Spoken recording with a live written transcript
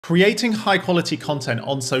Creating high quality content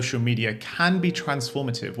on social media can be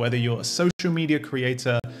transformative, whether you're a social media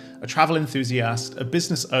creator, a travel enthusiast, a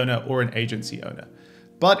business owner, or an agency owner.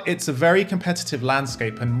 But it's a very competitive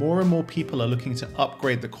landscape, and more people are looking to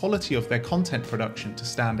upgrade the quality of their content production to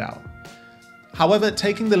stand out. However,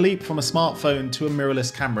 taking the leap from a smartphone to a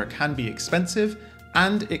mirrorless camera can be expensive,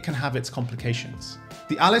 and it can have its complications.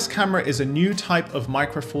 The Alice camera is a new type of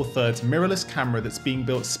Micro Four Thirds mirrorless camera that's being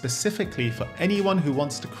built specifically for anyone who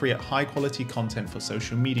wants to create high quality content for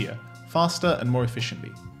social media, faster and more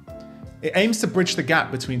efficiently. It aims to bridge the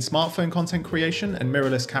gap between smartphone content creation and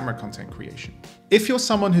mirrorless camera content creation. If you're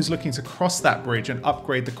someone who's looking to cross that bridge and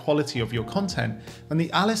upgrade the quality of your content, then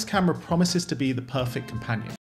the Alice camera promises to be the perfect companion.